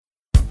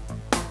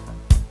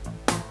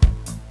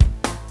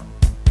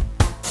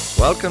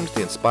Welcome to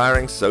the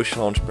Inspiring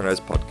Social Entrepreneurs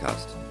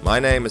Podcast. My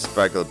name is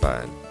Fergal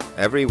Byrne.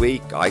 Every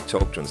week, I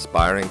talk to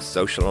inspiring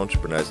social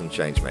entrepreneurs and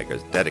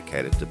changemakers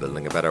dedicated to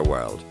building a better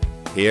world.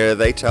 Here,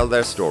 they tell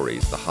their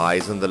stories, the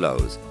highs and the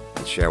lows,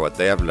 and share what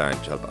they have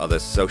learned to help other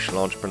social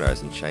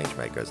entrepreneurs and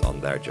changemakers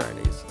on their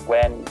journeys.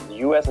 When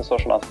you as a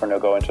social entrepreneur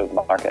go into the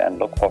market and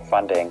look for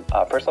funding,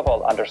 first of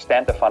all,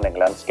 understand the funding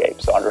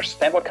landscape. So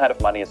understand what kind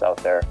of money is out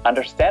there.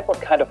 Understand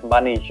what kind of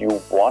money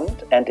you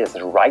want and is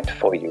right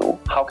for you.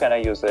 How can I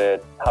use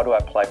it? How do I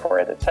apply for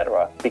it,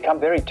 etc. Become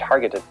very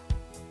targeted.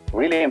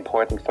 Really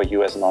important for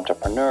you as an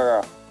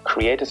entrepreneur.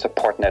 Create a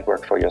support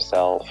network for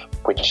yourself,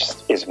 which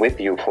is with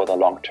you for the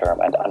long term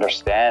and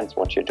understands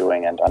what you're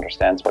doing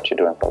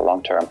for the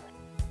long term.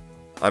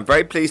 I'm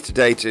very pleased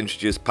today to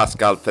introduce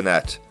Pascal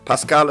Finette.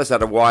 Pascal has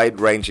had a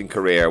wide-ranging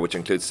career, which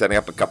includes setting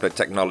up a couple of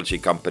technology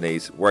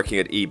companies, working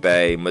at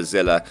eBay,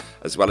 Mozilla,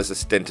 as well as a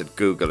stint at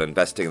Google,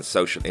 investing in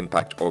social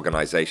impact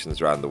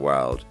organizations around the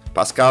world.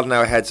 Pascal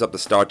now heads up the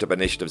startup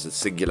initiatives at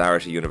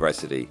Singularity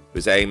University,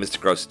 whose aim is to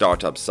grow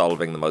startups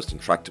solving the most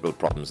intractable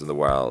problems in the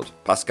world.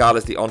 Pascal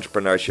is the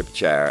entrepreneurship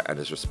chair and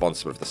is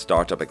responsible for the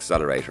Startup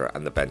Accelerator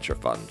and the Venture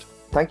Fund.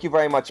 Thank you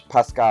very much,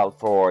 Pascal,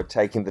 for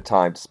taking the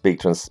time to speak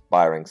to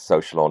inspiring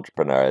social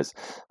entrepreneurs.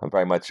 I'm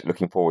very much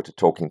looking forward to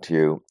talking to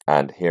you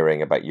and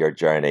hearing about your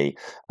journey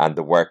and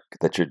the work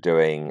that you're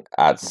doing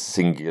at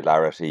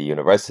Singularity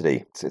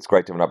University. It's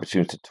great to have an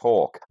opportunity to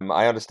talk.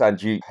 I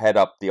understand you head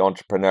up the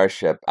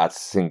entrepreneurship at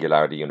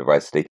Singularity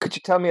University. Could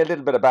you tell me a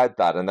little bit about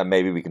that? And then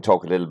maybe we can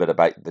talk a little bit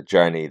about the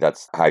journey,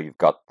 that's how you've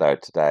got there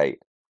today.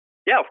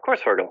 Yeah, of course,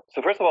 Fergal.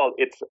 So first of all,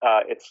 it's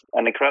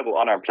an incredible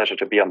honor and pleasure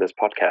to be on this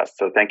podcast.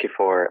 So thank you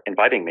for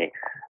inviting me.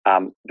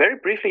 Very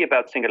briefly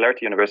about Singularity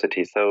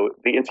University. So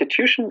the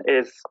institution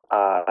is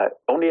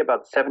only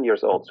about 7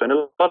 years old. So in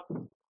a lot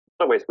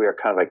of ways, we are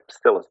kind of like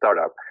still a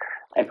startup.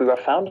 And we were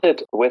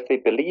founded with the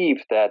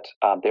belief that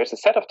there's a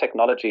set of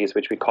technologies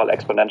which we call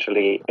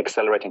exponentially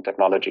accelerating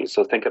technologies.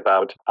 So think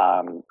about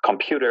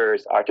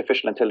computers,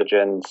 artificial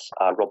intelligence,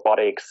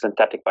 robotics,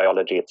 synthetic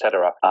biology,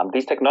 etc.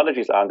 These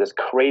technologies are on this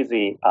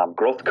crazy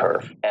growth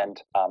curve. And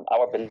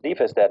our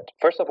belief is that,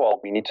 first of all,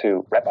 we need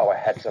to wrap our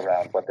heads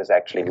around what this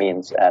actually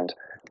means and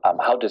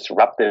how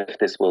disruptive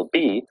this will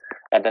be.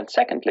 And then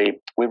secondly,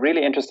 we're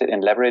really interested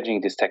in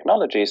leveraging these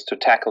technologies to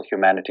tackle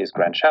humanity's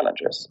grand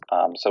challenges.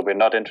 So we're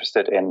not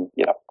interested in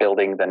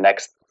building the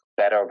next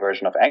better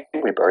version of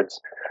Angry Birds,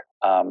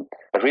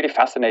 but really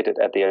fascinated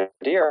at the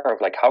idea of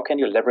how can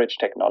you leverage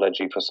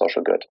technology for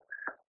social good?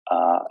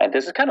 And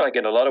this is kind of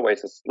in a lot of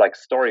ways, it's like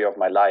story of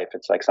my life.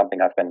 It's something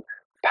I've been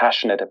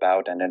passionate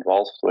about and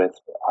involved with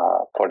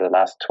for the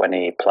last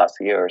 20 plus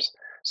years.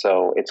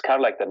 So it's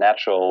kind of the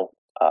natural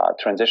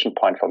transition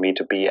point for me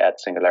to be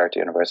at Singularity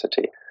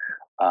University.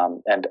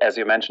 And as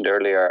you mentioned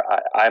earlier,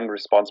 I'm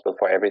responsible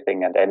for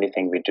everything and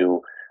anything we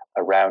do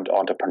around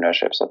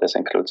entrepreneurship. So this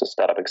includes a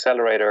startup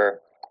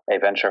accelerator, a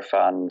venture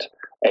fund,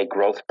 a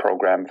growth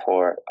program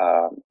for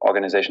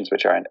organizations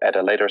which are at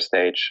a later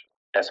stage,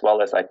 as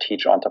well as I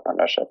teach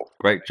entrepreneurship.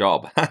 Great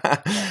job.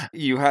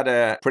 You had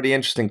a pretty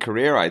interesting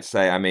career, I'd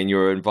say. I mean, you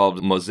were involved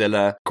in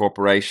Mozilla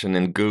Corporation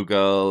and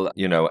Google,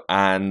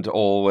 and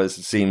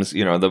always seems,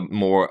 the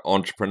more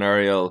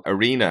entrepreneurial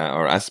arena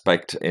or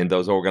aspect in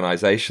those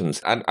organizations.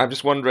 And I'm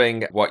just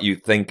wondering what you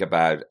think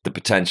about the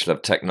potential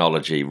of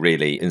technology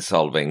really in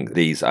solving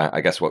these, I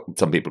guess, what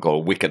some people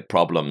call wicked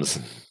problems.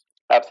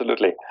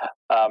 Absolutely.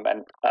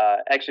 And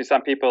actually,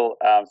 some people,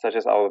 such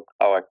as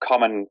our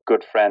common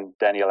good friend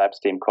Daniel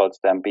Epstein, calls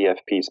them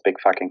BFPs, big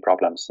fucking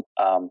problems.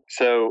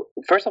 So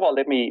first of all,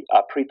 let me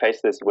preface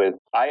this with,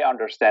 I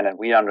understand and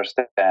we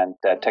understand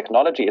that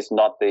technology is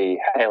not the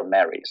Hail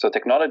Mary. So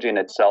technology in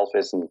itself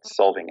isn't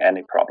solving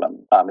any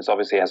problem. It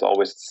obviously has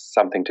always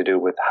something to do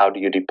with how do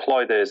you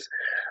deploy this?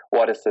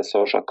 What is the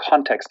social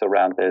context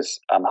around this?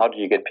 How do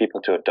you get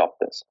people to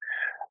adopt this?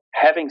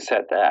 Having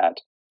said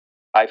that,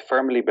 I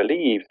firmly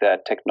believe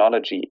that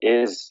technology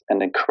is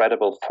an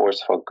incredible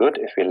force for good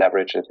if we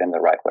leverage it in the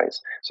right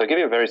ways. So I'll give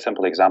you a very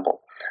simple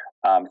example.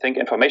 Think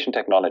information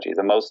technology,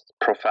 the most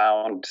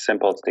profound,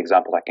 simplest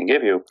example I can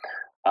give you.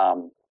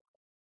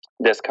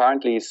 There's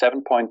currently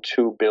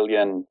 7.2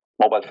 billion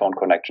mobile phone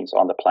connections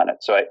on the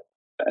planet. So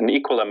an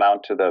equal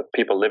amount to the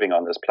people living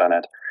on this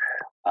planet.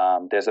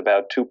 There's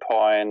about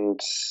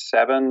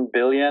 2.7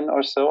 billion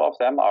or so of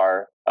them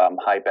are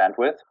high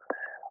bandwidth.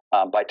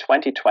 By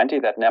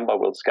 2020, that number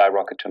will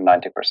skyrocket to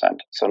 90%.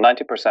 So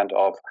 90%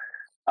 of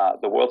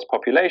the world's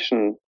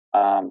population,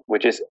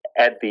 which is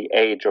at the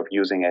age of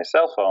using a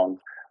cell phone,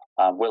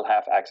 will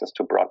have access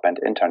to broadband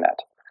internet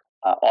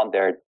on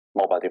their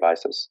mobile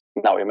devices.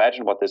 Now,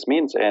 imagine what this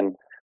means in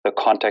the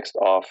context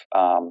of,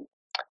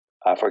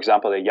 for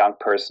example, a young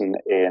person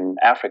in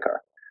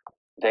Africa.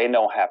 They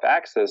now have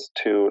access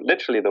to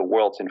literally the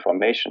world's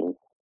information.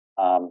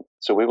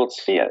 So we will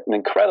see an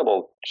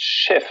incredible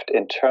shift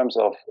in terms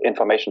of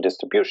information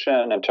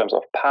distribution, in terms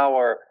of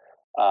power,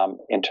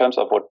 in terms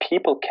of what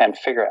people can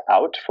figure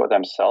out for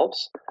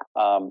themselves.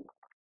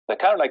 The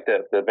kind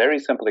of the very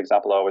simple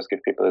example I always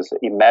give people is,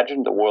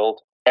 imagine the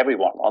world,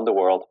 everyone on the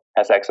world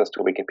has access to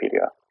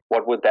Wikipedia.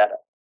 what would that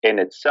in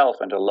itself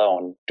and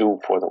alone do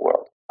for the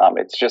world?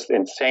 It's just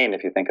insane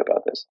if you think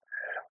about this.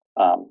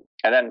 And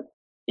then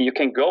you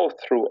can go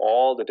through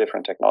all the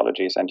different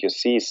technologies and you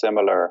see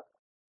similar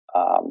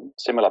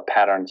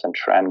patterns and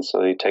trends.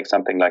 So you take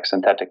something like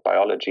synthetic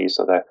biology,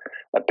 so the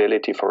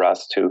ability for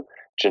us to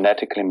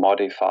genetically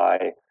modify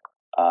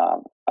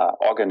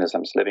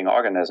living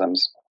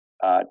organisms,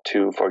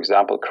 to, for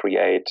example,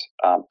 create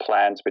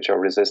plants which are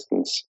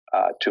resistant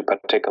to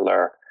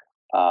particular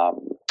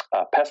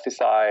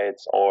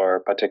pesticides or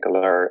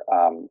particular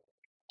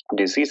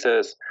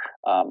diseases,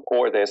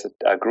 or there's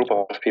a group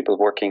of people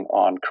working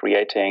on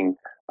creating,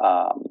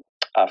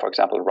 for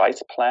example,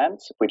 rice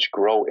plants which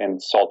grow in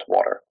salt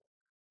water.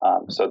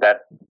 So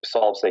that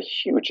solves a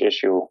huge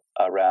issue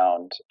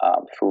around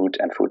food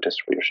and food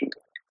distribution.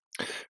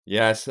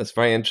 Yes, that's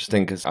very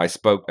interesting because I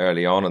spoke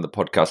early on in the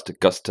podcast to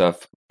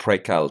Gustav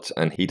Prekelt,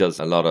 and he does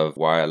a lot of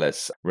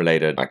wireless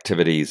related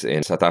activities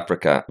in South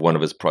Africa. One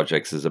of his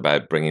projects is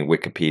about bringing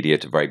Wikipedia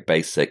to very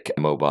basic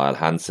mobile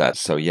handsets.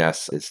 So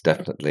yes, it's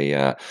definitely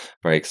a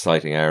very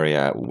exciting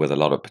area with a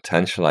lot of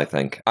potential, I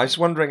think. I was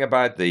wondering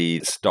about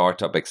the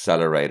startup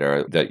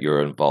accelerator that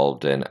you're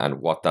involved in and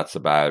what that's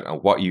about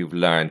and what you've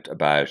learned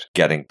about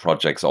getting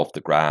projects off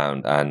the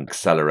ground and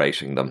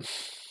accelerating them.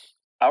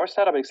 Our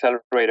startup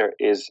accelerator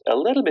is a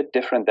little bit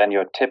different than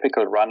your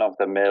typical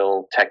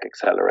run-of-the-mill tech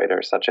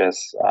accelerator, such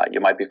as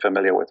you might be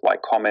familiar with Y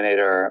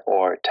Combinator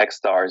or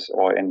Techstars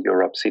or in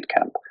Europe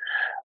Seedcamp.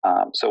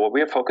 So what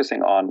we are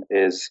focusing on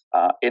is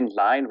in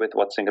line with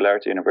what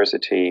Singularity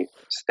University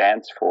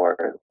stands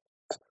for,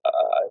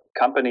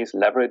 companies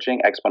leveraging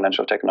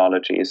exponential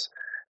technologies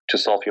to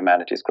solve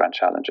humanity's grand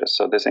challenges.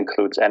 So this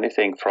includes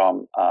anything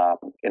from,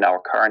 in our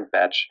current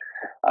batch,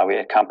 we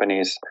had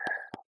companies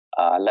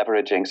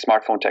leveraging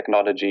smartphone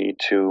technology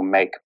to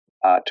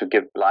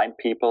give blind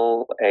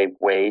people a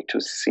way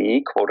to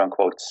see, quote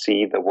unquote,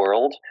 see the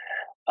world,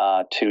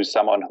 to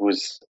someone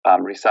who's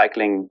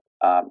recycling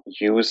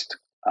used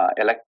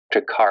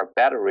electric car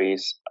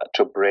batteries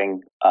to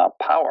bring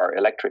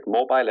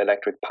mobile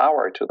electric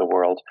power to the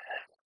world,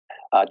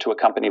 to a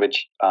company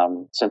which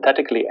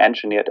synthetically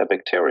engineered a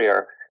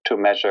bacteria to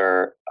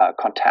measure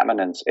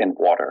contaminants in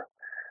water.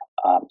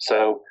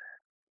 So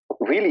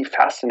really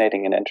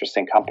fascinating and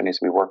interesting companies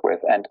we work with.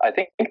 And I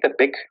think the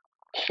big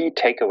key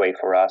takeaway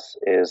for us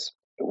is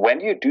when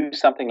you do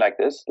something like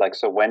this,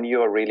 when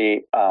you're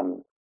really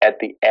at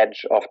the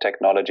edge of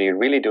technology,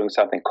 really doing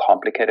something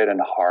complicated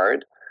and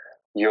hard,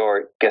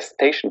 your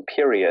gestation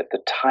period, the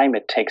time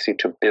it takes you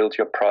to build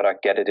your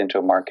product, get it into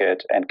a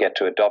market, and get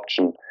to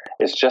adoption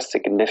is just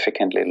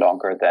significantly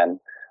longer than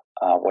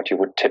what you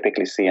would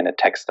typically see in a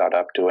tech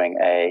startup doing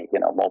a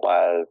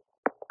mobile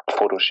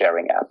photo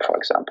sharing app, for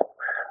example.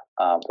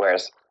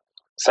 Whereas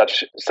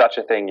such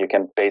a thing you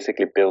can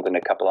basically build in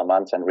a couple of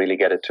months and really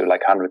get it to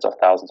like hundreds of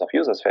thousands of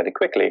users fairly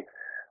quickly.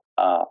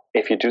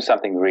 If you do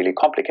something really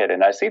complicated,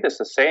 and I see this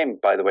the same,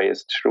 by the way,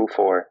 is true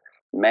for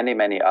many,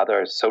 many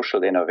other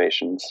social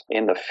innovations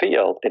in the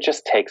field, it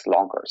just takes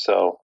longer.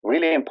 So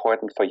really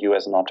important for you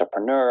as an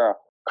entrepreneur,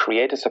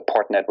 create a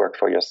support network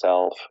for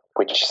yourself,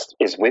 which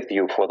is with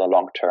you for the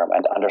long term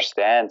and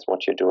understands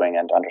what you're doing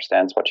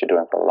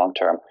for the long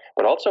term.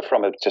 But also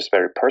from a just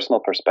very personal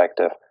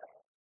perspective,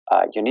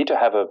 you need to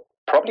have a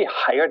probably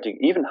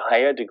even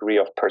higher degree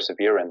of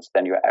perseverance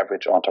than your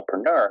average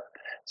entrepreneur.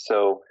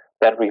 So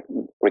that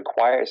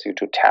requires you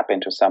to tap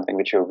into something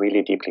which you're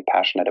really deeply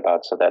passionate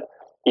about, so that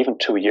even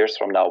 2 years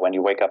from now, when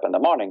you wake up in the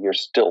morning, you're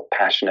still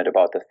passionate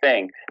about the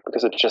thing,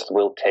 because it just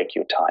will take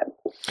you time.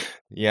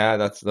 Yeah,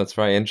 that's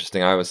very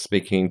interesting. I was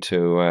speaking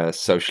to a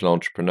social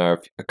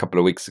entrepreneur a couple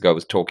of weeks ago,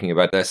 was talking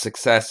about their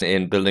success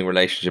in building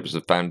relationships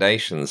with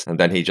foundations. And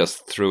then he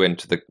just threw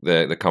into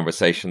the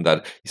conversation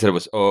that he said it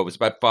was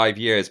about 5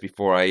 years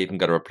before I even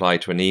got a reply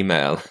to an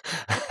email.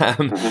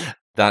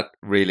 That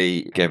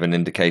really gave an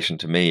indication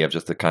to me of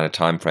just the kind of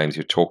timeframes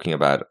you're talking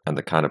about and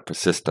the kind of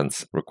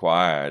persistence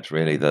required,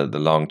 really, the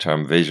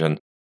long-term vision.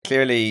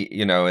 Clearly,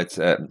 it's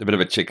a bit of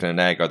a chicken and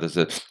egg, or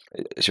there's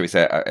shall we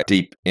say, a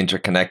deep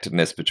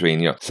interconnectedness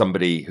between,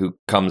 somebody who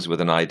comes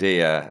with an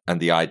idea and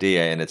the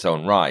idea in its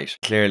own right.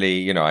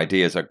 Clearly,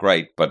 ideas are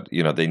great, but,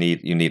 you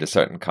need a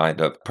certain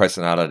kind of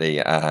personality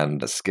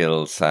and a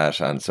skill set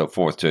and so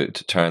forth to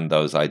turn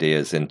those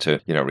ideas into,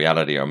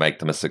 reality or make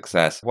them a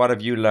success. What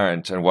have you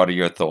learned, and what are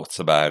your thoughts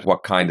about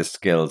what kind of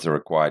skills are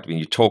required when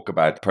you talk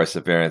about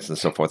perseverance and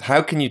so forth?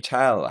 How can you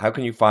tell? How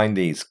can you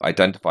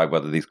identify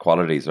whether these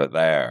qualities are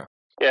there?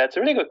 Yeah, it's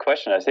a really good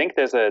question. I think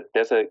there's a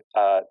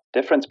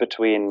difference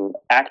between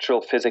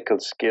actual physical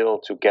skill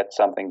to get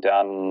something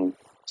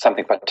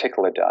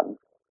particular done,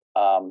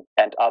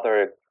 and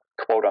other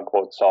quote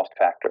unquote soft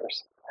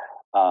factors.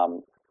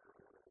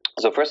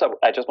 So first,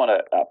 I just want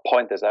to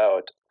point this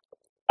out.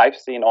 I've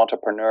seen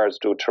entrepreneurs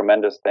do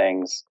tremendous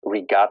things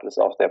regardless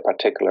of their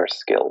particular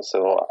skills.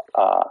 So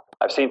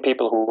I've seen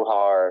people who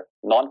are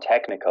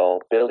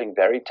non-technical building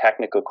very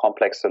technical,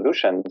 complex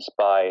solutions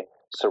by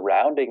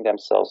surrounding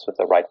themselves with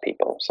the right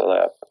people.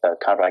 So they're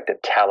kind of like the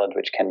talent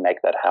which can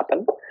make that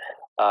happen.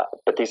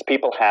 But these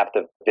people have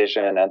the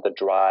vision and the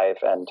drive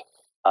and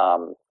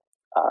um,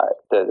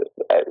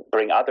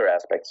 bring other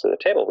aspects to the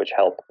table which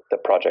help the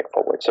project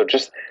forward. So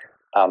just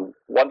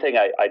one thing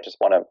I just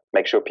want to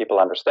make sure people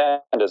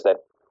understand is that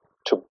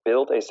to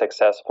build a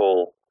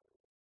successful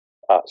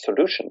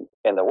solution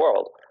in the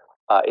world,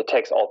 it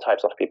takes all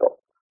types of people.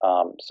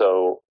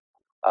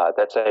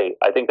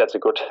 I think that's a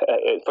good.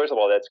 First of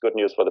all, that's good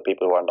news for the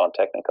people who are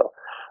non-technical.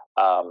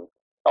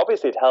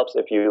 Obviously, it helps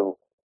if you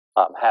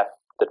have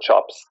the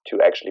chops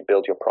to actually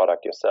build your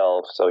product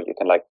yourself, so you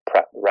can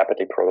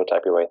rapidly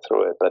prototype your way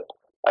through it. But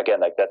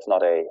again, that's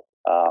not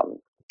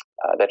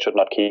that should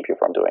not keep you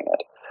from doing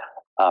it.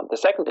 The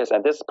second is,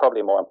 and this is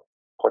probably more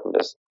important,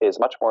 is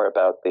much more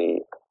about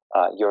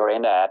your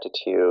inner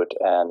attitude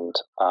and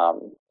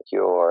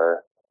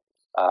your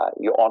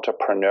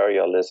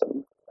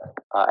entrepreneurialism.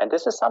 And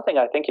this is something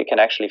I think you can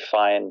actually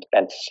find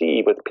and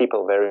see with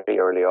people very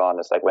early on.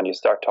 It's like when you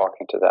start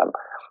talking to them,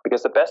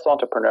 because the best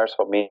entrepreneurs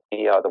for me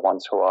are the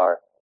ones who are,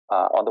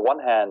 on the one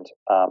hand,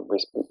 we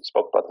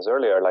spoke about this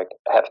earlier, like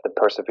have the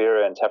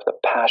perseverance, have the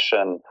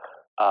passion,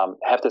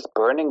 have this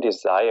burning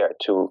desire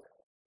to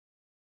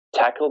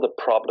tackle the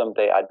problem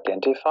they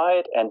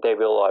identified, and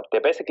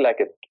they're basically like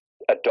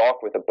a dog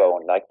with a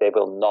bone. Like they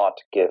will not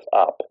give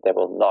up. They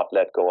will not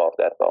let go of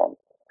that bone.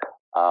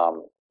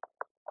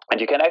 And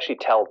you can actually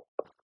tell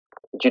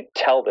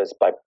this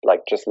by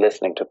like just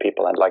listening to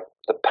people and like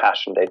the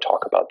passion they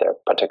talk about their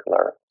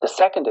particular. The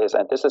second is,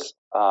 and this is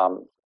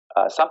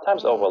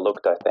sometimes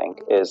overlooked, I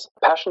think, is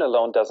passion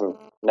alone doesn't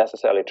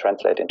necessarily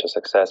translate into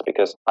success,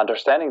 because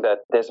understanding that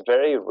there's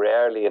very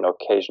rarely an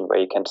occasion where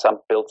you can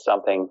build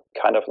something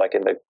kind of like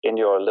in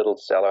your little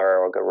cellar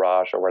or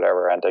garage or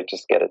whatever, and they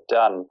just get it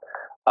done.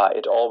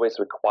 It always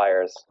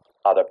requires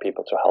other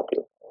people to help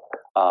you.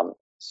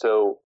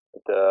 So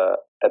the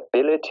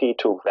ability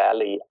to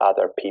rally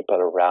other people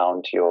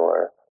around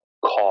your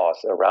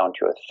cause, around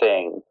your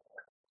thing,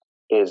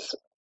 is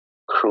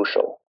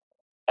crucial.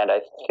 And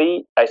I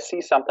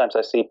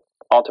see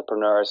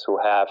entrepreneurs who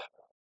have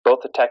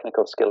both the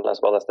technical skill as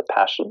well as the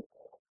passion,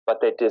 but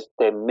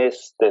they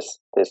miss this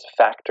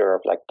factor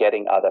of like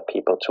getting other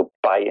people to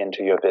buy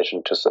into your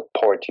vision, to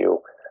support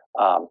you,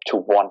 to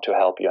want to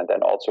help you, and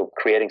then also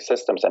creating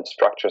systems and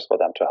structures for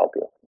them to help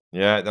you.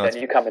 Yeah, then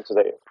you come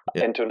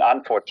into an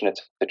unfortunate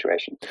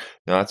situation.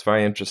 No, that's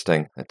very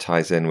interesting. It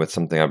ties in with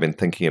something I've been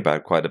thinking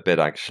about quite a bit,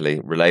 actually,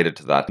 related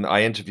to that.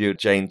 I interviewed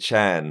Jane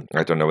Chen.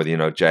 I don't know whether you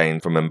know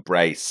Jane from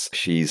Embrace.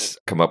 She's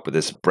come up with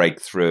this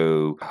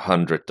breakthrough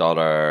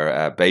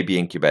 $100 baby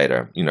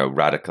incubator,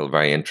 radical,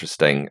 very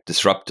interesting,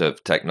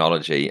 disruptive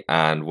technology.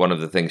 And one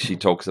of the things she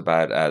talks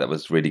about that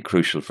was really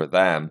crucial for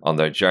them on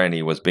their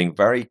journey was being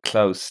very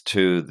close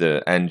to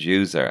the end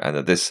user. And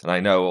I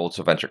know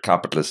also venture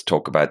capitalists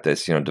talk about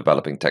this,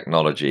 developing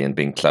technology and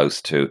being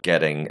close to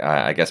getting,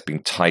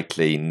 being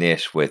tightly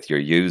knit with your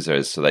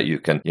users so that you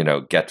can,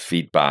 get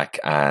feedback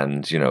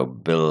and,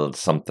 build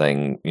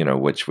something,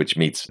 which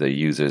meets the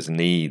user's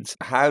needs.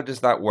 How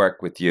does that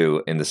work with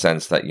you in the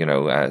sense that,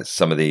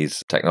 some of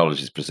these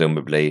technologies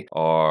presumably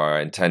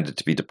are intended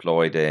to be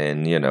deployed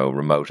in,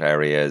 remote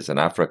areas in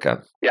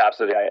Africa? Yeah,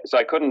 absolutely. So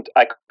I couldn't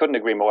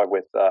agree more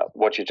with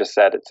what you just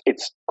said.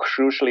 It's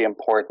crucially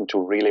important to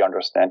really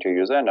understand your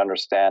user and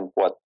understand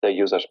what the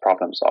user's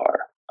problems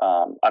are.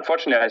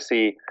 Unfortunately, I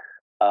see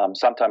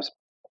sometimes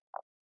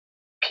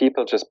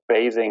people just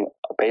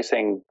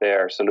basing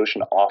their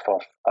solution off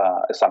of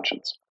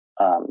assumptions,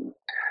 and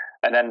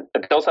then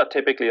those are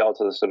typically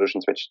also the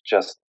solutions which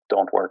just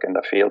don't work in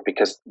the field,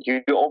 because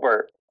you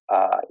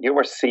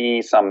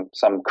oversee some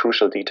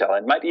crucial detail.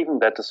 It might even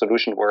that the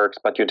solution works,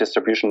 but your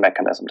distribution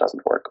mechanism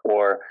doesn't work,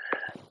 or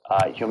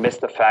you miss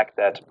the fact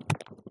that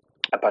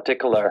a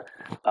particular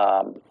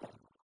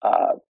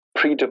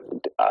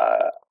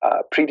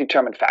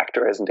predetermined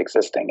factor isn't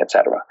existing,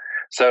 etc.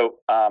 So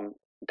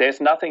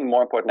there's nothing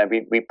more important,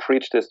 and we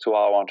preach this to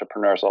our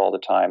entrepreneurs all the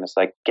time. It's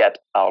like, get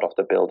out of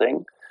the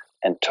building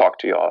and talk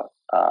to your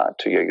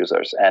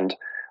users. And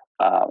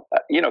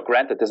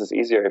granted, this is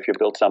easier if you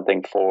build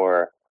something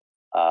for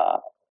a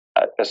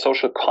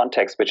social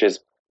context, which is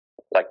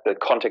like the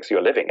context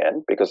you're living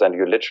in, because then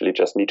you literally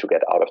just need to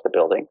get out of the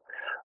building.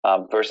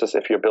 Versus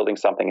if you're building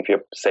something, if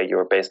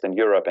you're based in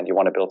Europe and you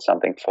want to build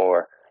something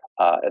for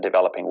a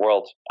developing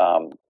world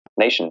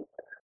nation,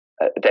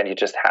 then you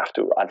just have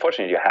to,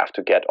 unfortunately, you have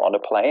to get on a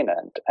plane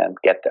and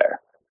get there.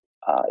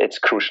 It's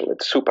crucial.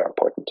 It's super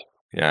important.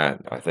 Yeah,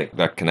 I think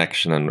that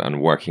connection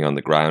and working on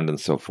the ground and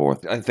so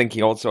forth. I'm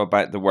thinking also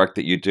about the work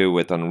that you do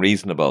with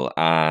Unreasonable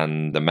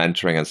and the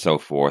mentoring and so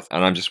forth.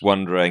 And I'm just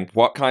wondering,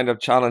 what kind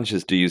of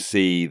challenges do you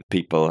see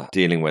people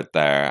dealing with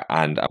there?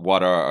 And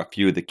what are a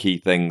few of the key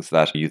things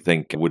that you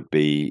think would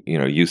be,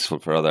 useful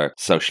for other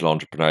social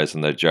entrepreneurs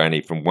in their journey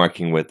from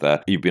working with,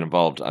 you've been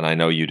involved, and I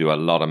know you do a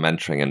lot of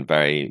mentoring in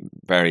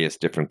various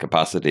different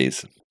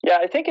capacities. Yeah,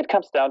 I think it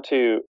comes down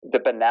to the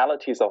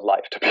banalities of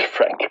life, to be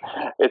frank.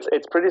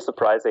 It's pretty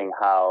surprising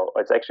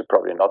it's actually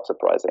probably not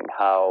surprising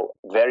how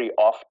very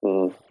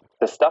often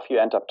the stuff you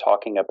end up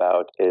talking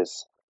about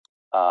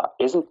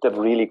isn't the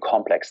really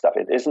complex stuff.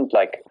 It isn't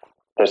like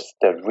there's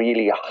the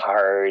really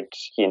hard,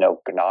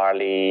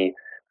 gnarly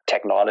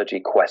technology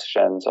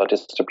questions or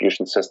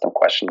distribution system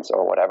questions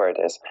or whatever it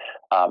is.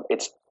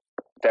 It's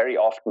very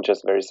often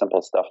just very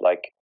simple stuff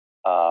like,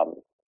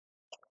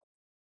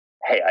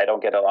 hey, I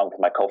don't get along with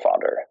my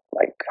co-founder.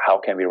 Like, how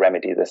can we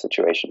remedy the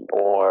situation?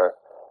 Or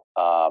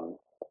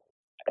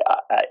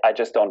I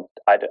just don't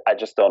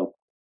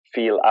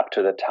feel up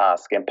to the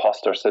task,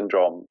 imposter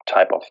syndrome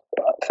type of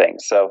thing.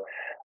 So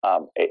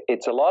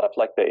it's a lot of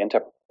like the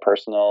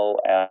interpersonal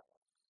and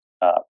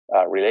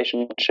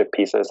relationship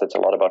pieces. It's a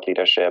lot about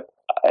leadership.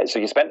 I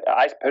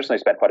personally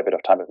spend quite a bit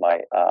of time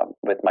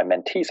with my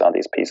mentees on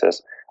these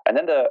pieces. And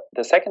then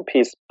the second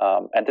piece,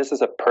 and this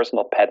is a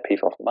personal pet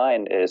peeve of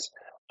mine, is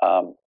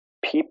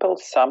people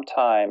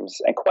sometimes,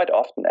 and quite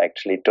often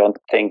actually, don't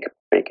think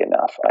big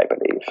enough, I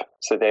believe.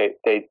 So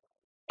they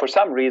for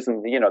some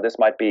reason, this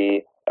might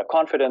be a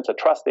confidence, a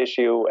trust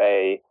issue,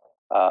 a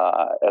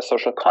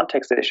social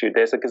context issue.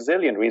 There's a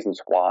gazillion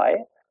reasons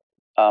why,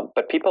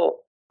 but people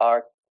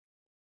are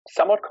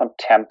somewhat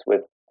content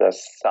with the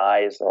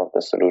size of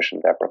the solution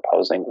they're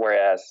proposing,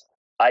 whereas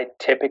I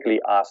typically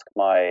ask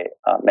my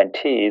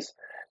mentees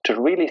to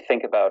really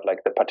think about like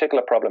the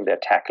particular problem they're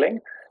tackling.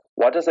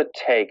 What does it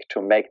take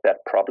to make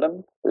that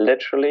problem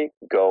literally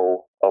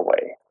go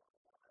away?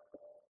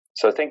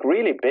 So think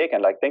really big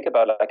and like think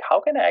about like, how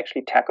can I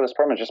actually tackle this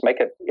problem and just make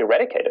it,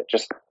 eradicate it,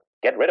 just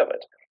get rid of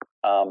it.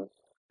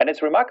 And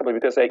it's remarkable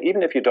because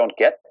even if you don't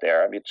get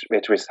there,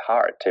 which is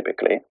hard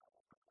typically,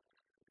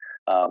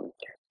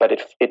 but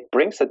it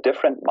brings a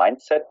different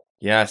mindset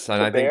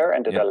to bear,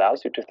 and it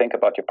allows you to think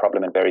about your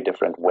problem in very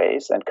different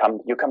ways, and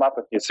you come up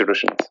with new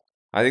solutions.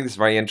 I think this is a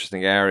very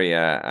interesting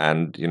area.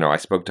 And, I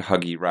spoke to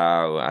Huggy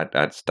Rao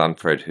at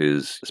Stanford,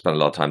 who's spent a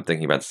lot of time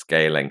thinking about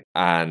scaling.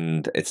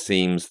 And it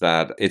seems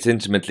that it's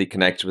intimately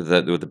connected with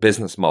the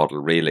business model,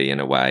 really, in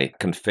a way,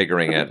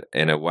 configuring it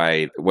in a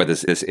way where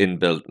there's this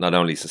inbuilt, not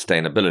only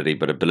sustainability,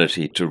 but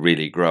ability to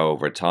really grow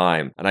over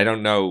time. And I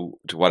don't know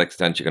to what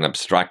extent you can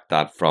abstract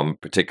that from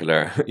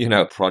particular,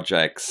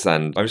 projects.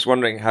 And I was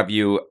wondering, have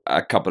you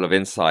a couple of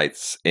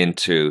insights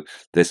into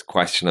this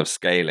question of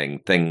scaling,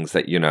 things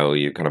that, you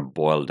kind of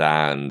boil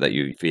down that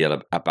you feel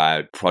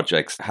about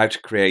projects, how to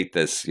create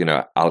this,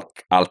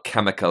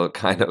 alchemical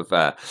kind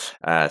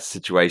of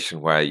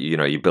situation where,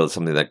 you build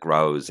something that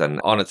grows and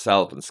on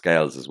itself and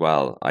scales as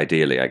well,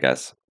 ideally, I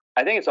guess.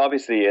 I think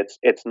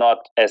it's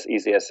not as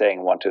easy as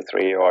saying 1, 2,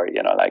 3, or,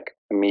 like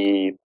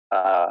me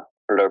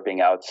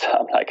blurping out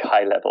some like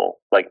high level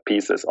like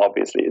pieces.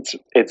 Obviously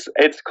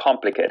it's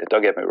complicated.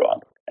 Don't get me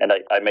wrong. And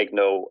I make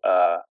no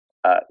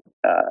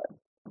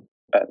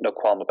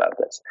qualm about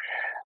this.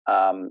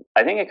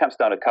 I think it comes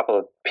down to a couple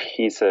of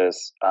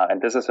pieces,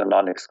 and this is a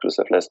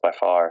non-exclusive list by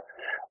far.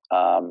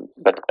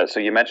 But so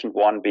you mentioned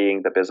one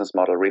being the business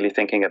model, really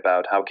thinking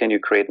about how can you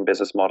create a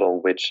business model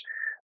which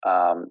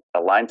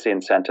aligns the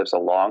incentives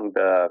along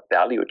the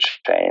value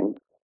chain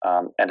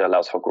and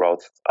allows for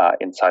growth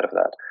inside of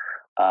that.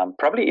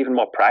 Probably even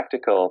more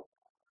practical,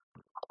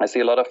 I see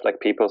a lot of like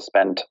people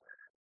spend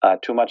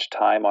too much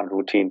time on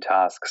routine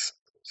tasks.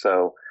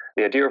 So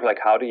the idea of like,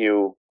 how do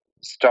you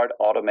start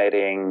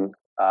automating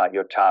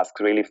your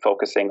tasks, really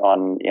focusing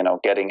on,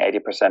 getting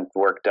 80%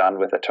 work done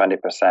with a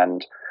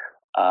 20%,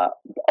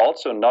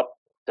 also not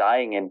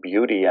dying in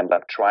beauty and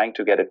like trying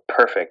to get it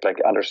perfect, like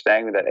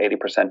understanding that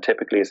 80%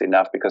 typically is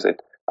enough because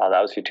it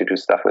allows you to do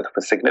stuff with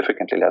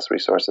significantly less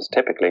resources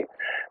typically.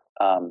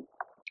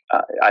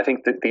 I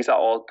think that these are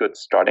all good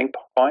starting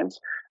points.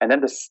 And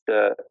then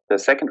the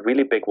second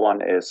really big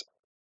one is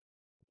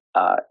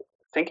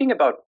thinking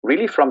about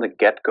really from the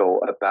get-go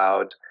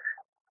about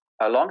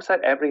alongside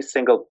every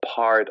single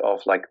part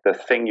of like the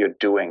thing you're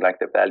doing, like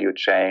the value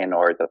chain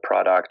or the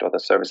product or the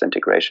service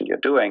integration you're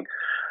doing,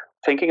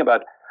 thinking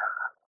about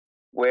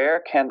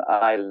where can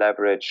I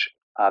leverage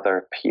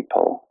other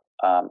people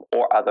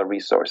or other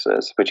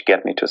resources which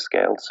get me to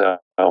scale. So,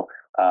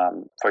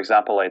 for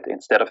example,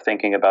 instead of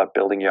thinking about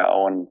building your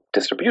own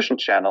distribution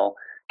channel,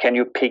 can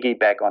you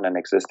piggyback on an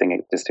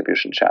existing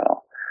distribution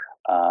channel?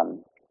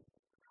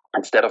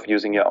 Instead of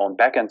using your own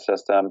backend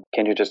system,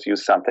 can you just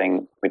use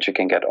something which you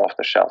can get off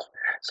the shelf?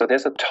 So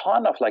there's a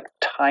ton of like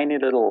tiny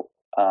little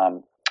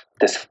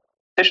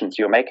decisions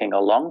you're making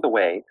along the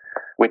way,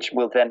 which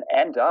will then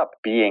end up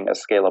being a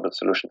scalable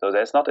solution. So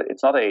it's not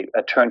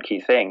a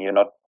turnkey thing. You're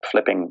not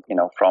flipping,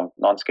 from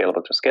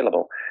non-scalable to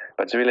scalable,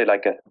 but it's really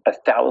like a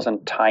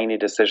 1,000 tiny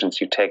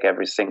decisions you take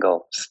every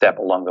single step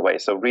along the way.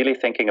 So really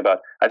thinking about,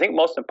 I think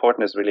most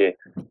important is really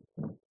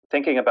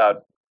thinking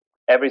about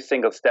every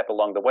single step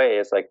along the way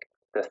is like,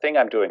 the thing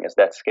I'm doing, is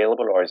that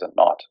scalable or is it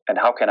not? And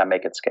how can I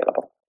make it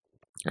scalable?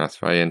 That's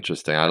very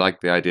interesting. I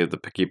like the idea of the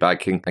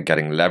piggybacking and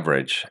getting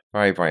leverage.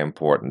 Very, very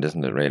important,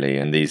 isn't it, really,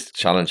 in these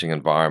challenging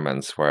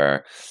environments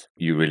where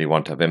you really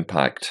want to have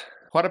impact.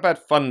 What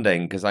about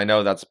funding? Because I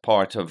know that's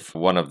part of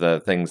one of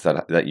the things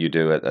that you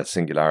do at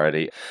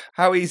Singularity.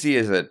 How easy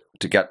is it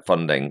to get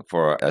funding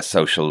for a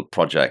social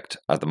project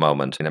at the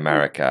moment in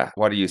America?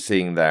 What are you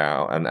seeing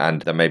there?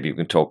 And then maybe you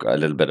can talk a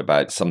little bit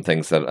about some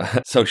things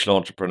that social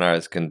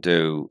entrepreneurs can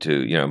do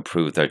to,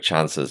 improve their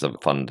chances of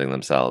funding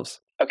themselves.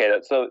 Okay,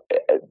 so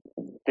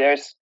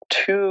there's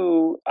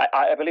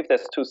I believe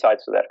there's two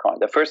sides to that coin.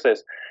 The first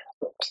is,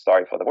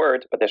 sorry for the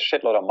word, but there's a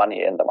shitload of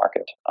money in the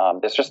market.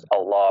 There's just a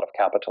lot of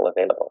capital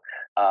available,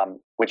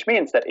 which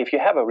means that if you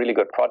have a really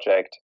good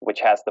project which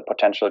has the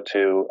potential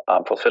to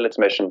fulfill its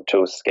mission,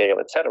 to scale,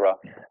 etc.,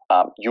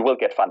 you will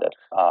get funded.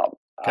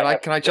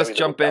 Can I just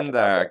jump in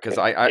there, because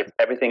if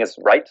everything is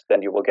right,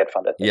 then you will get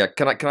funded. Yeah,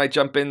 can I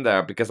jump in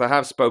there, because I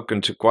have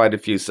spoken to quite a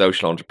few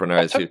social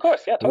entrepreneurs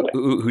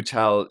who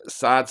tell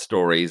sad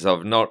stories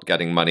of not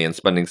getting money and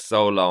spending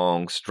so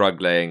long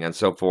struggling and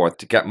so forth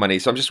to get money.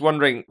 So I'm just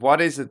wondering,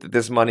 what is it that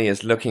this money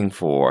is looking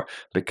for?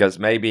 Because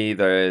maybe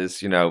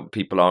there's,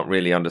 people aren't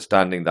really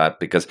understanding that,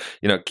 because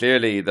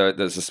clearly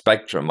there's a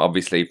spectrum,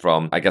 obviously,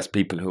 from, I guess,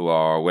 people who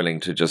are willing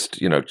to just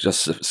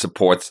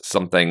support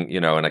something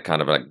in a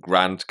kind of a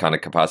grant kind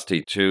of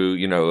capacity to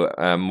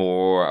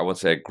more, I won't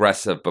say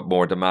aggressive, but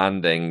more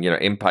demanding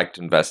impact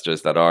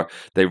investors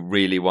they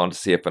really want to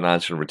see a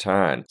financial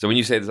return. So when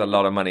you say there's a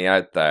lot of money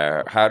out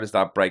there, how does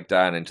that break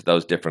down into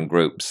those different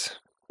groups?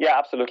 Yeah,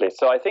 absolutely.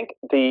 So I think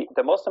the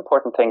most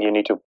important thing you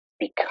need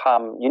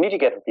to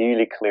get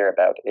really clear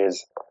about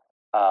is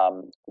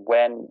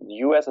when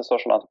you as a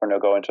social entrepreneur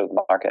go into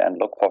the market and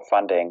look for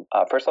funding,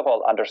 first of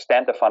all,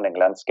 understand the funding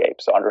landscape.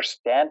 So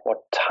understand what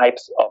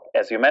types of,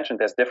 as you mentioned,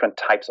 there's different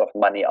types of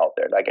money out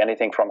there, like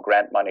anything from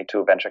grant money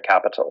to venture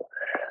capital.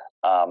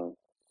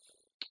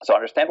 So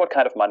understand what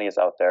kind of money is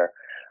out there.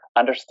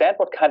 Understand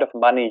what kind of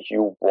money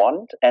you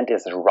want and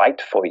is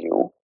right for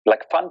you.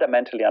 Like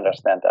fundamentally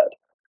understand that.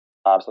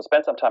 So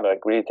spend some time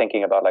like really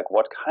thinking about like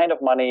what kind of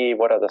money,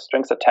 what are the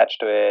strings attached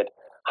to it,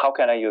 how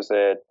can I use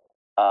it,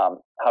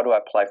 how do I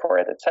apply for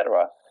it,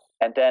 etc.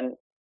 And then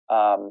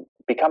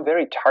become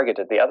very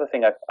targeted. The other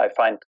thing I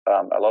find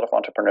a lot of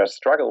entrepreneurs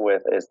struggle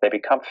with is they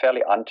become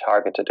fairly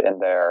untargeted in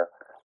their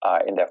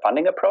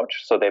funding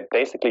approach. So they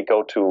basically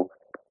go to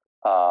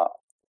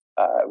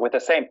with the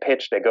same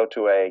pitch, they go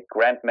to a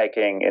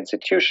grant-making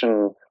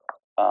institution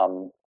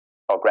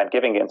or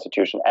grant-giving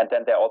institution, and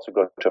then they also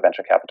go to a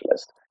venture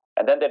capitalist.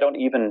 And then they don't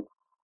even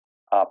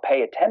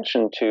pay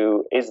attention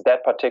to, is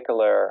that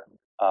particular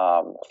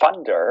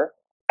funder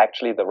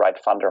actually the right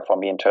funder for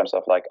me in terms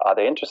of like, are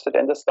they interested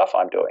in the stuff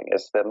I'm doing?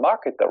 Is the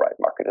market the right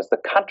market? Is the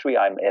country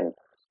I'm in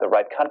the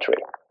right country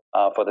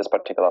for this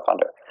particular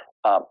funder?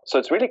 So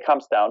it really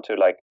comes down to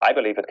like, I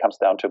believe it comes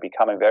down to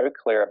becoming very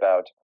clear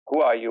about who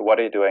are you, what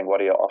are you doing,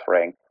 what are you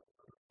offering?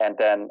 And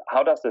then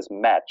how does this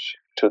match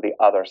to the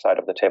other side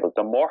of the table?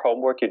 The more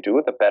homework you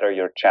do, the better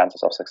your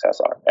chances of success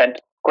are. And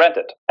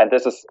granted, and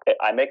this is,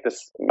 I make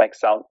this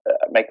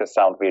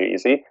sound really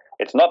easy.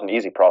 It's not an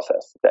easy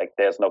process. Like,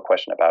 there's no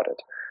question about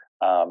it.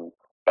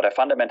 But I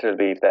fundamentally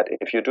believe that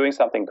if you're doing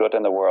something good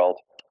in the world,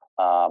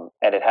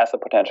 and it has the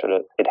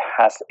potential,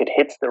 it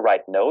hits the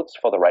right notes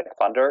for the right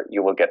funder,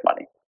 you will get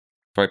money.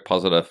 Very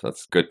positive.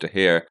 That's good to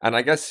hear. And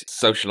I guess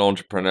social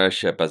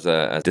entrepreneurship as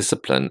a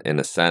discipline, in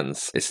a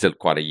sense, is still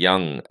quite a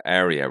young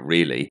area,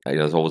 really.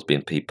 There's always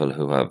been people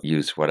who have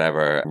used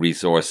whatever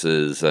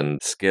resources and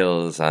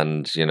skills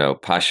and,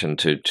 passion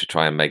to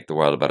try and make the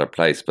world a better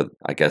place. But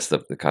I guess the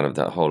kind of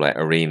the whole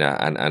arena,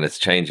 and it's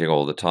changing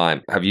all the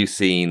time. Have you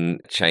seen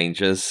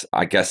changes?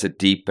 I guess a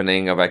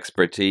deepening of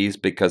expertise,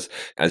 because,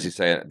 as you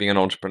say, being an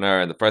entrepreneur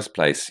in the first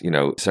place,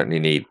 certainly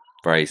need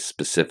very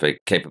specific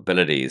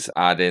capabilities.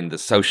 Add in the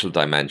social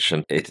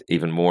dimension, it's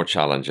even more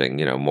challenging,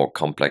 more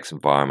complex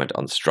environment,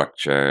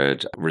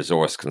 unstructured,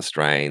 resource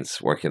constraints,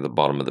 working at the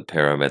bottom of the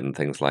pyramid and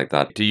things like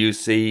that. Do you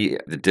see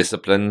the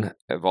discipline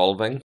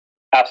evolving?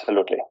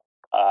 Absolutely.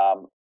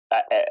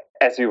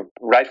 As you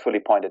rightfully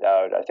pointed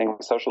out, I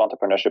think social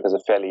entrepreneurship is a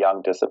fairly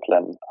young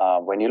discipline.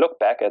 When you look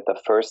back at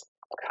the first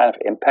kind of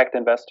impact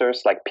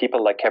investors, like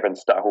people like Kevin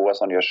Starr, who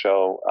was on your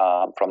show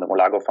from the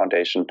Mulago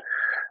Foundation,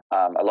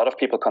 a lot of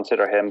people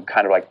consider him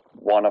kind of like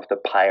one of the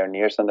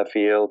pioneers in the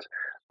field,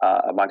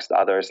 amongst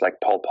others, like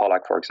Paul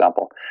Pollack, for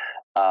example.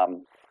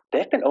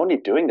 They've been only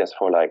doing this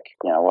for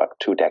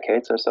 2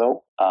 decades or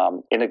so.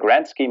 In the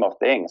grand scheme of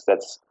things,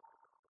 that's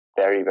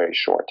very, very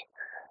short.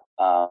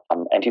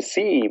 And you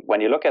see,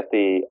 when you look at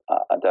the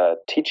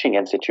teaching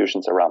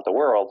institutions around the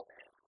world,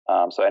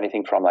 so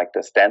anything from like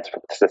the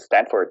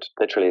Stanford,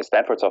 literally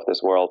Stanfords of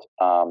this world,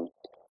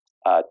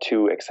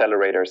 to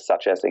accelerators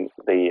such as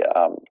the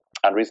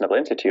Unreasonable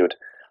Institute,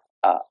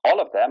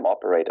 all of them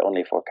operate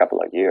only for a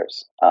couple of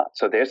years.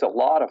 So there's a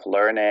lot of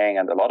learning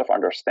and a lot of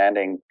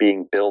understanding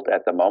being built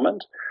at the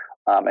moment.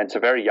 And it's a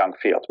very young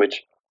field,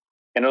 which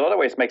in a lot of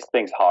ways makes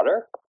things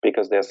harder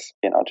because there's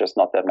just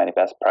not that many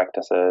best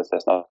practices.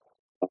 There's not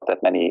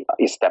that many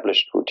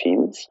established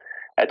routines.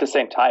 At the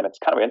same time, it's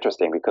kind of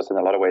interesting because in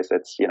a lot of ways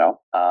it's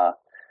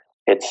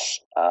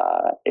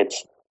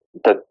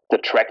the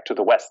trek to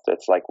the west.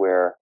 It's like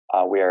we're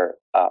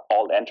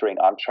all entering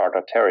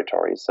uncharted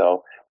territory.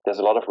 So there's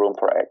a lot of room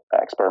for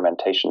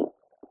experimentation.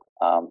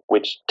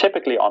 which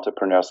typically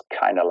entrepreneurs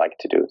kind of like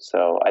to do.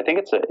 So I think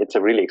it's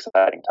a really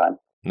exciting time.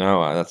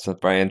 No, that's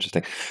very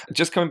interesting.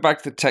 Just coming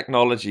back to the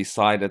technology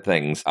side of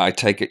things, I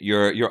take it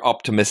you're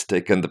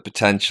optimistic in the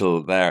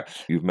potential there.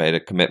 You've made a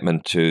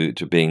commitment to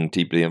being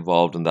deeply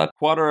involved in that.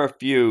 What are a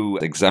few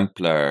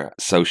exemplar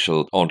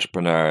social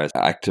entrepreneurs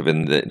active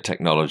in the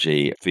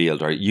technology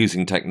field or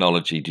using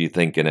technology, do you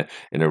think, in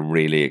a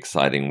really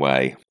exciting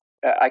way?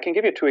 I can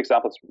give you two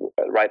examples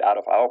right out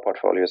of our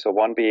portfolio. So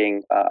one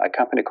being a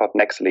company called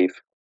Nextleaf.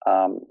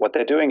 What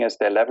they're doing is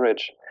they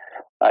leverage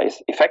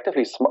is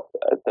effectively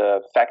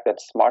the fact that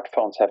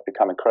smartphones have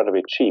become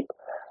incredibly cheap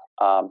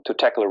to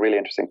tackle a really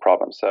interesting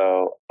problem.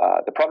 So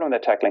the problem they're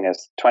tackling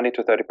is 20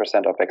 to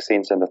 30% of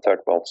vaccines in the third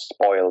world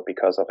spoil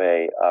because of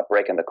a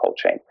break in the cold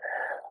chain.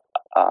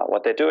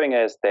 What they're doing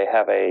is they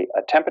have a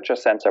temperature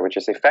sensor, which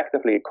is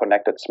effectively a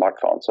connected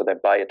smartphone. So they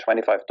buy a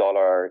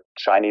 $25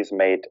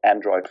 Chinese-made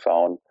Android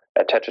phone,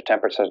 attach a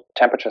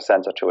temperature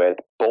sensor to it,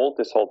 bolt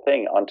this whole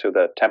thing onto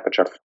the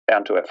temperature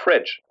onto a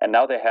fridge, and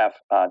now they have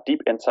deep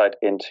insight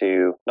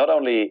into not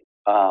only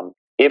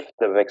if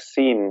the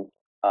vaccine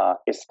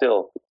is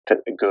still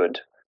good,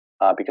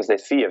 because they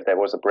see if there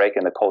was a break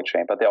in the cold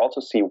chain, but they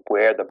also see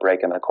where the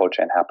break in the cold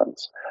chain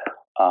happens,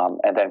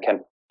 and then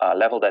can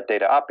level that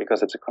data up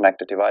because it's a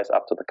connected device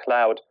up to the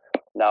cloud.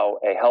 Now,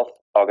 a health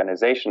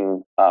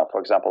organization,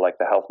 for example, like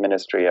the health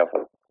ministry of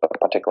a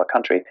particular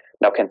country,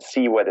 now can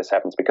see where this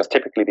happens because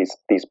typically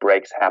these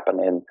breaks happen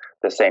in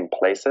the same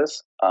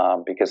places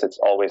because it's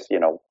always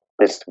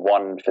this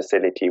one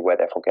facility where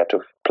they forget to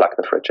plug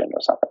the fridge in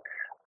or something,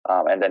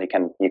 and then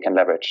you can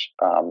leverage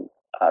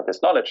this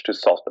knowledge to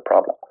solve the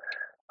problem.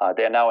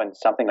 They are now in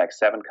something like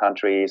 7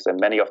 countries, and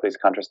many of these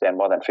countries they're in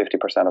more than 50%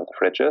 of the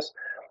fridges.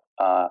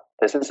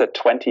 This is a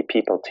 20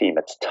 people team.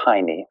 It's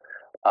tiny.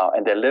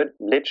 And they're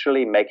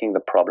literally making the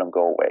problem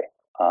go away,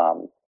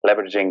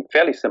 leveraging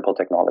fairly simple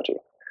technology.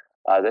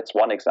 That's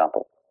one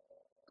example.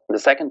 The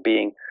second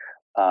being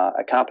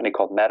a company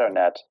called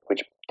Matternet,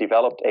 which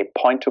developed a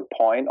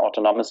point-to-point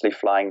autonomously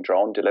flying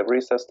drone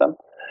delivery system.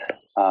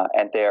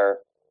 And their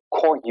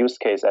core use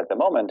case at the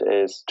moment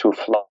is to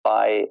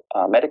fly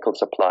medical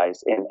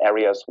supplies in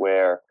areas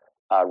where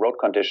road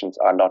conditions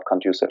are not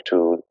conducive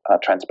to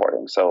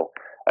transporting. So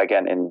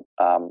again, in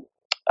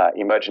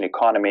emerging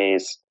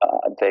economies,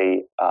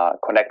 they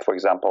connect, for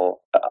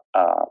example,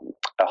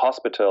 a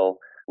hospital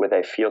with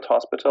a field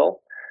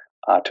hospital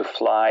to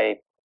fly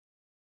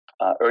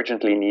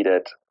urgently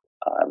needed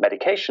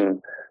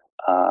medication,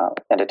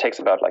 and it takes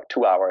about like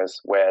 2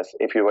 hours. Whereas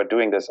if you were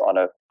doing this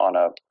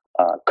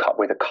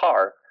with a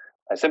car,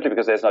 simply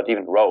because there's not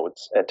even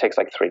roads, it takes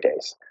like 3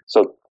 days.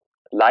 So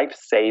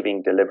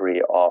life-saving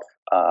delivery of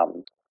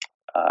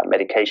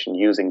medication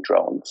using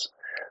drones.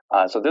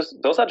 So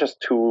those are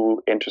just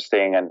two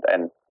interesting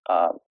and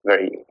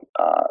very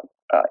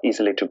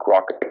easily to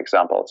grok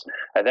examples.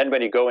 And then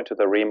when you go into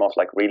the realm of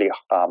like really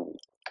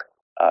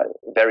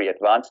very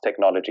advanced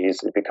technologies,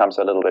 it becomes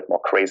a little bit more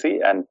crazy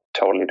and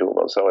totally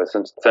doable. So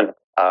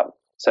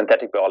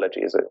synthetic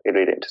biology is a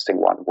really interesting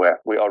one where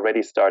we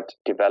already start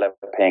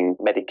developing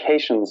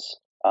medications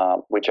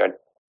which are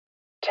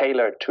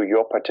tailored to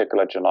your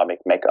particular genomic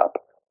makeup,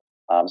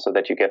 so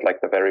that you get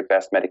like the very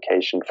best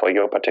medication for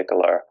your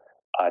particular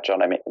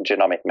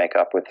genomic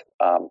makeup with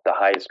the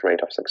highest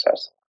rate of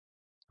success.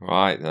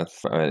 Right,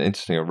 that's an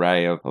interesting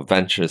array of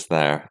ventures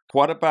there.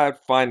 What about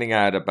finding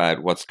out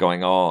about what's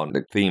going on?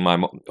 The theme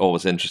I'm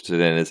always interested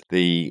in is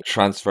the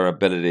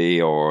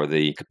transferability or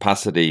the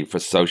capacity for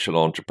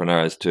social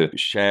entrepreneurs to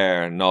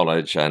share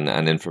knowledge and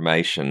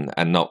information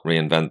and not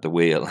reinvent the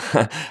wheel,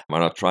 or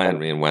not try and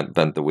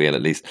reinvent the wheel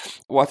at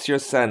least. What's your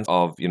sense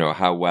of,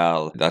 how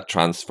well that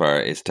transfer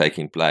is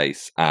taking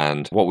place?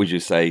 And what would you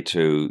say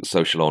to a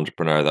social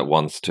entrepreneur that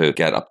wants to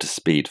get up to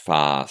speed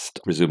fast?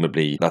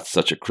 Presumably that's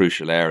such a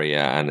crucial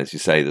area. And as you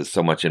say, there's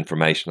so much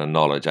information and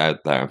knowledge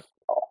out there.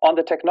 On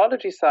the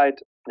technology side,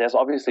 there's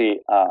obviously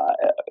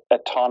a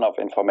ton of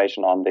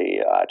information on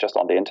just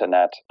on the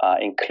internet,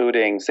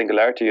 including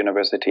Singularity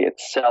University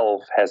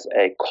itself has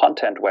a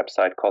content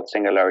website called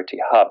Singularity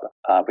Hub,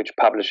 which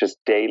publishes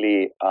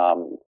daily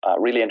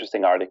really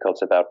interesting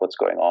articles about what's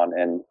going on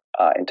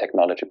in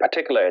technology,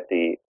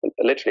 particularly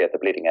literally at the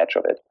bleeding edge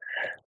of it.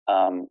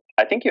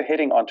 I think you're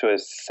hitting onto a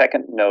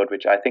second node,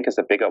 which I think is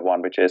a bigger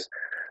one, which is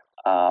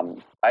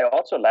I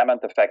also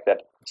lament the fact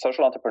that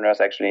social entrepreneurs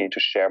actually need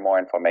to share more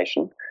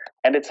information,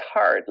 and it's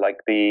hard.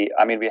 We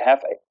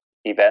have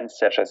events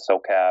such as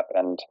SOCAP,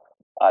 and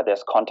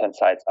there's content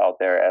sites out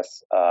there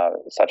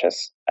such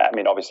as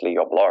obviously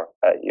your blog,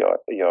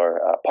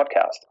 your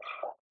podcast,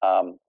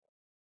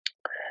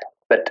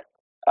 but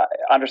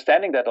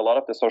understanding that a lot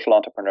of the social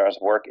entrepreneurs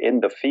work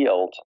in the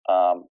field,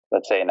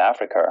 let's say in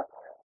Africa.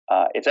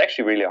 It's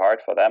actually really hard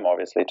for them,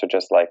 obviously, to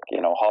just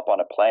hop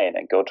on a plane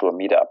and go to a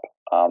meetup.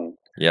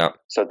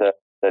 So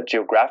the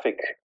geographic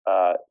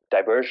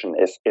diversion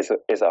is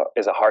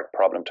a hard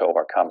problem to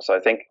overcome. So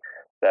I think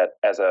that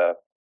as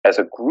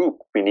a group,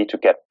 we need to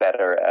get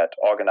better at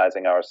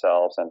organizing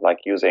ourselves and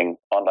using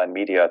online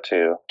media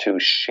to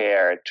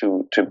share,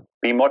 to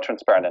be more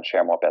transparent and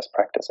share more best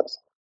practices.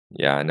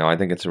 Yeah, no, I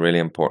think it's a really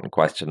important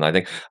question. I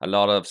think a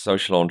lot of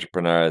social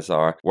entrepreneurs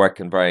are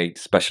working very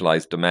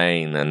specialized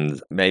domain, and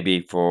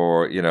maybe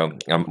for,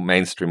 a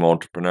mainstream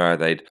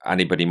entrepreneur,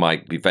 anybody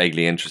might be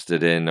vaguely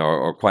interested in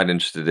or quite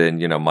interested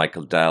in,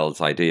 Michael Dell's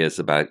ideas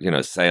about,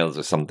 sales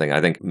or something. I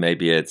think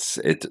maybe it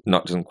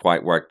doesn't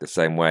quite work the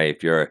same way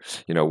if you're,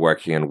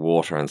 working in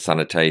water and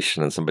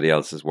sanitation and somebody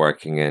else is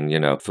working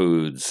in,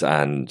 foods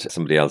and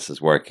somebody else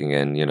is working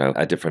in,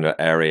 a different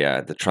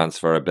area. The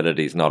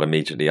transferability is not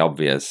immediately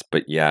obvious,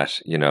 but yet,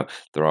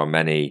 there are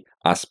many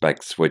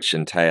aspects which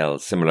entail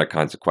similar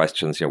kinds of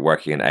questions,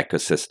 working in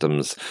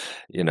ecosystems,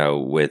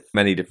 with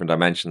many different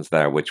dimensions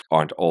there, which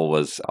aren't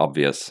always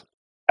obvious.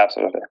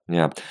 Absolutely.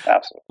 Yeah.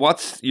 Absolutely.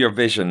 What's your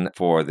vision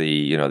for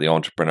the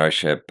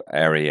entrepreneurship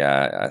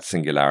area,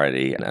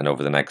 Singularity, and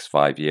over the next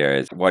 5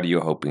 years? What are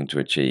you hoping to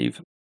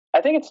achieve?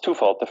 I think it's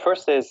twofold. The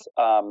first is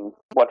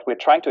what we're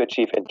trying to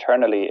achieve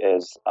internally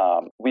is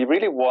we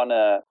really want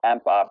to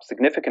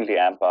significantly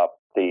amp up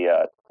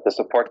the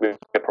support we're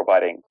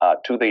providing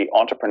to the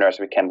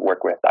entrepreneurs we can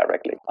work with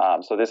directly.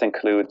 So this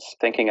includes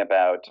thinking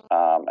about,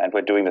 and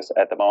we're doing this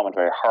at the moment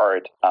very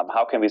hard,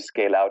 how can we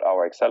scale out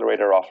our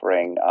accelerator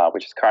offering,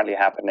 which is currently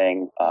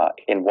happening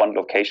in one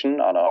location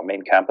on our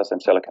main campus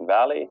in Silicon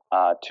Valley,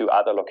 to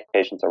other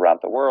locations around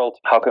the world.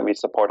 How can we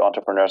support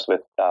entrepreneurs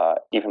with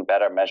even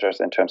better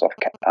measures in terms of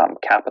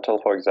capital,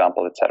 for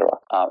example, etc.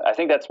 I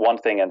think that's one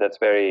thing, and that's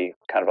very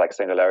kind of like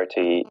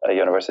Singularity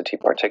University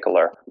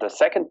particular. The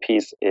second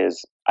piece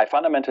is I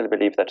fundamentally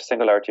believe that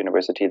Singularity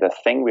University, the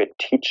thing we're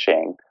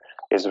teaching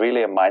is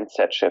really a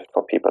mindset shift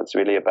for people. It's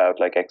really about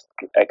like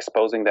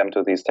exposing them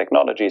to these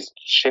technologies,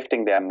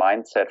 shifting their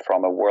mindset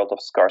from a world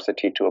of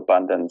scarcity to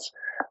abundance.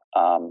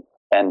 When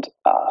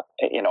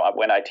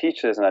I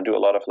teach this and I do a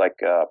lot of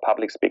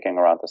public speaking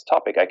around this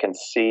topic, I can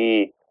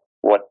see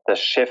what the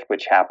shift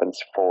which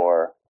happens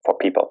for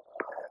people.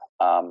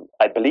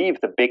 I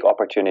believe the big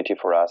opportunity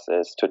for us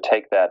is to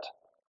take that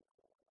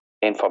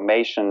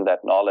information,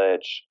 that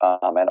knowledge,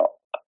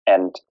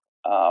 and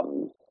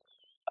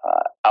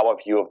our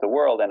view of the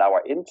world and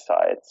our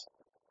insights,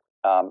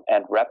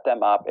 and wrap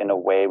them up in a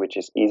way which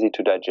is easy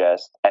to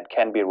digest and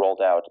can be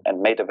rolled out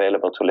and made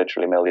available to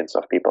literally millions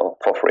of people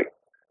for free.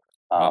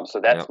 So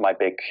that's my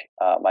big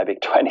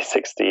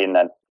 2016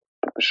 and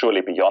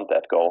surely beyond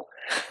that goal.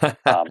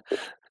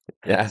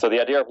 Yeah. So the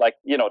idea of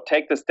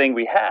take this thing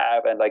we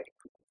have and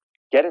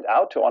get it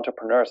out to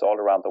entrepreneurs all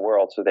around the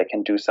world so they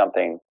can do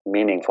something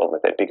meaningful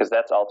with it. Because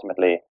that's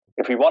ultimately,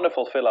 if we want to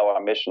fulfill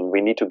our mission, we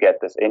need to get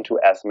this into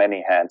as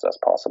many hands as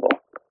possible.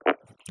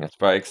 That's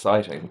very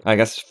exciting. I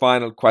guess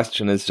final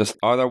question is just,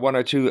 are there one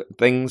or two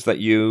things that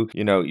you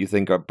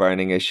think are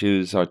burning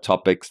issues or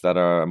topics that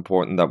are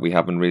important that we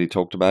haven't really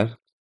talked about?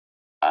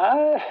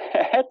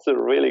 That's a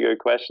really good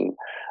question.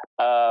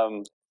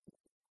 I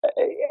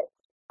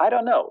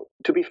don't know.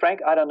 To be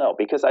frank, I don't know,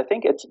 because I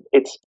think it's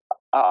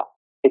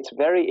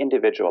very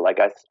individual.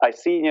 I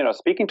see,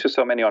 speaking to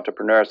so many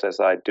entrepreneurs as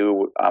I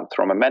do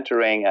through my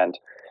mentoring, and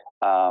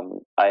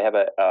I have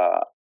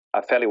a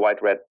fairly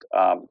wide-read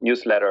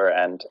newsletter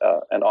and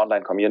an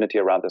online community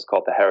around this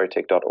called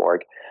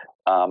theheretic.org.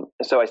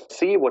 So I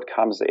see what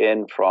comes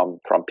in from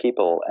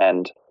people,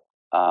 and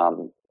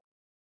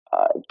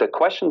the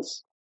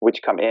questions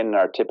which come in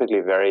are typically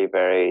very,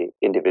 very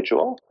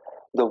individual.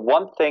 The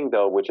one thing,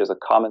 though, which is a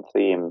common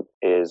theme,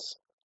 is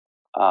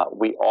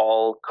we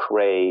all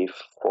crave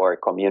for a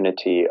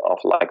community of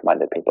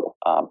like-minded people,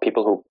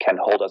 people who can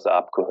hold us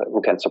up,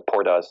 who can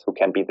support us, who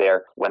can be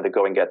there when the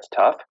going gets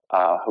tough,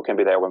 who can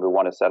be there when we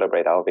want to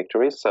celebrate our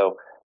victories. So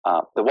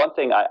the one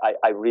thing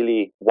I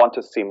really want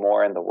to see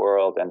more in the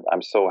world, and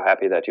I'm so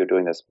happy that you're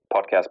doing this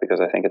podcast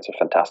because I think it's a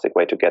fantastic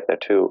way to get there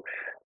too,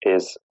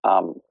 is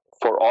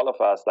for all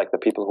of us, like the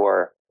people who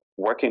are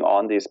working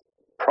on these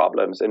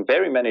problems in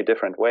very many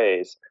different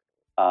ways,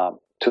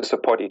 to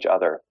support each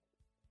other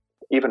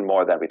even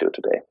more than we do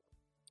today.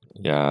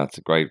 Yeah, it's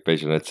a great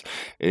vision. It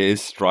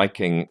is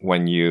striking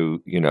when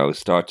you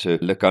start to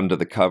look under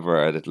the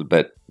cover a little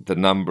bit, the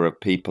number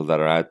of people that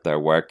are out there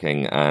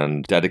working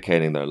and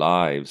dedicating their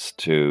lives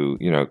to,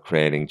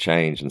 creating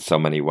change in so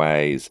many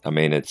ways. I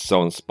mean, it's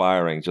so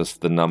inspiring,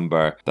 just the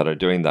number that are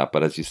doing that.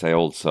 But as you say,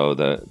 also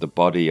the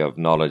body of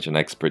knowledge and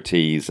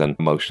expertise and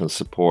emotional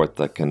support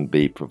that can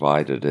be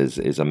provided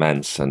is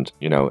immense. And,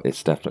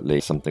 it's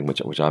definitely something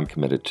which I'm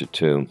committed to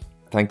too.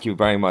 Thank you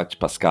very much,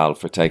 Pascal,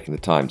 for taking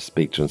the time to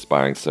speak to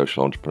inspiring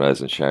social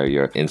entrepreneurs and share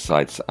your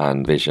insights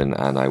and vision.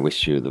 And I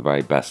wish you the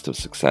very best of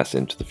success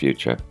into the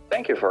future.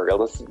 Thank you, Fergal.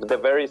 This is the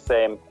very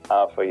same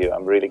for you.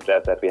 I'm really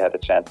glad that we had a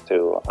chance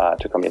to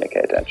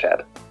communicate and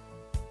chat.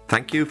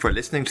 Thank you for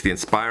listening to the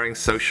Inspiring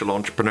Social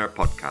Entrepreneur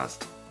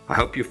podcast. I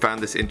hope you found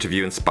this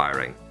interview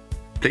inspiring.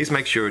 Please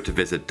make sure to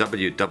visit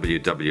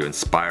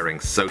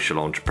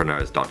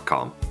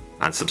www.inspiringsocialentrepreneurs.com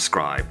and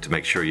subscribe to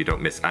make sure you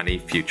don't miss any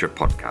future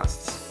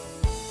podcasts.